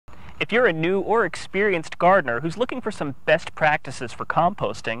If you're a new or experienced gardener who's looking for some best practices for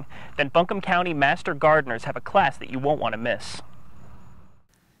composting, then Buncombe County Master Gardeners have a class that you won't want to miss.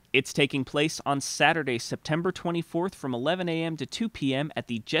 It's taking place on Saturday, September 24th from 11 a.m. to 2 p.m. at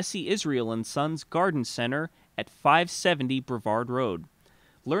the Jesse Israel & Sons Garden Center at 570 Brevard Road.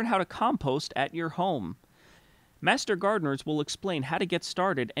 Learn how to compost at your home. Master Gardeners will explain how to get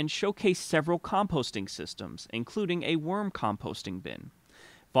started and showcase several composting systems, including a worm composting bin.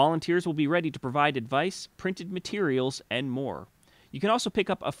 Volunteers will be ready to provide advice, printed materials, and more. You can also pick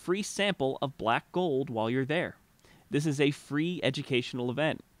up a free sample of black gold while you're there. This is a free educational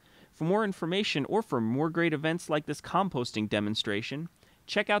event. For more information or for more great events like this composting demonstration,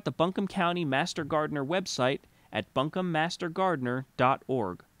 check out the Buncombe County Master Gardener website at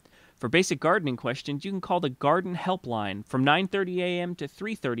buncombe-mastergardener.org. For basic gardening questions, you can call the Garden Helpline from 9:30 a.m. to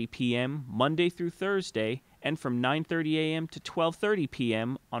 3:30 p.m. Monday through Thursday, and from 9:30 a.m. to 12:30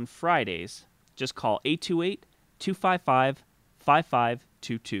 p.m. on Fridays. Just call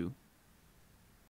 828-255-5522.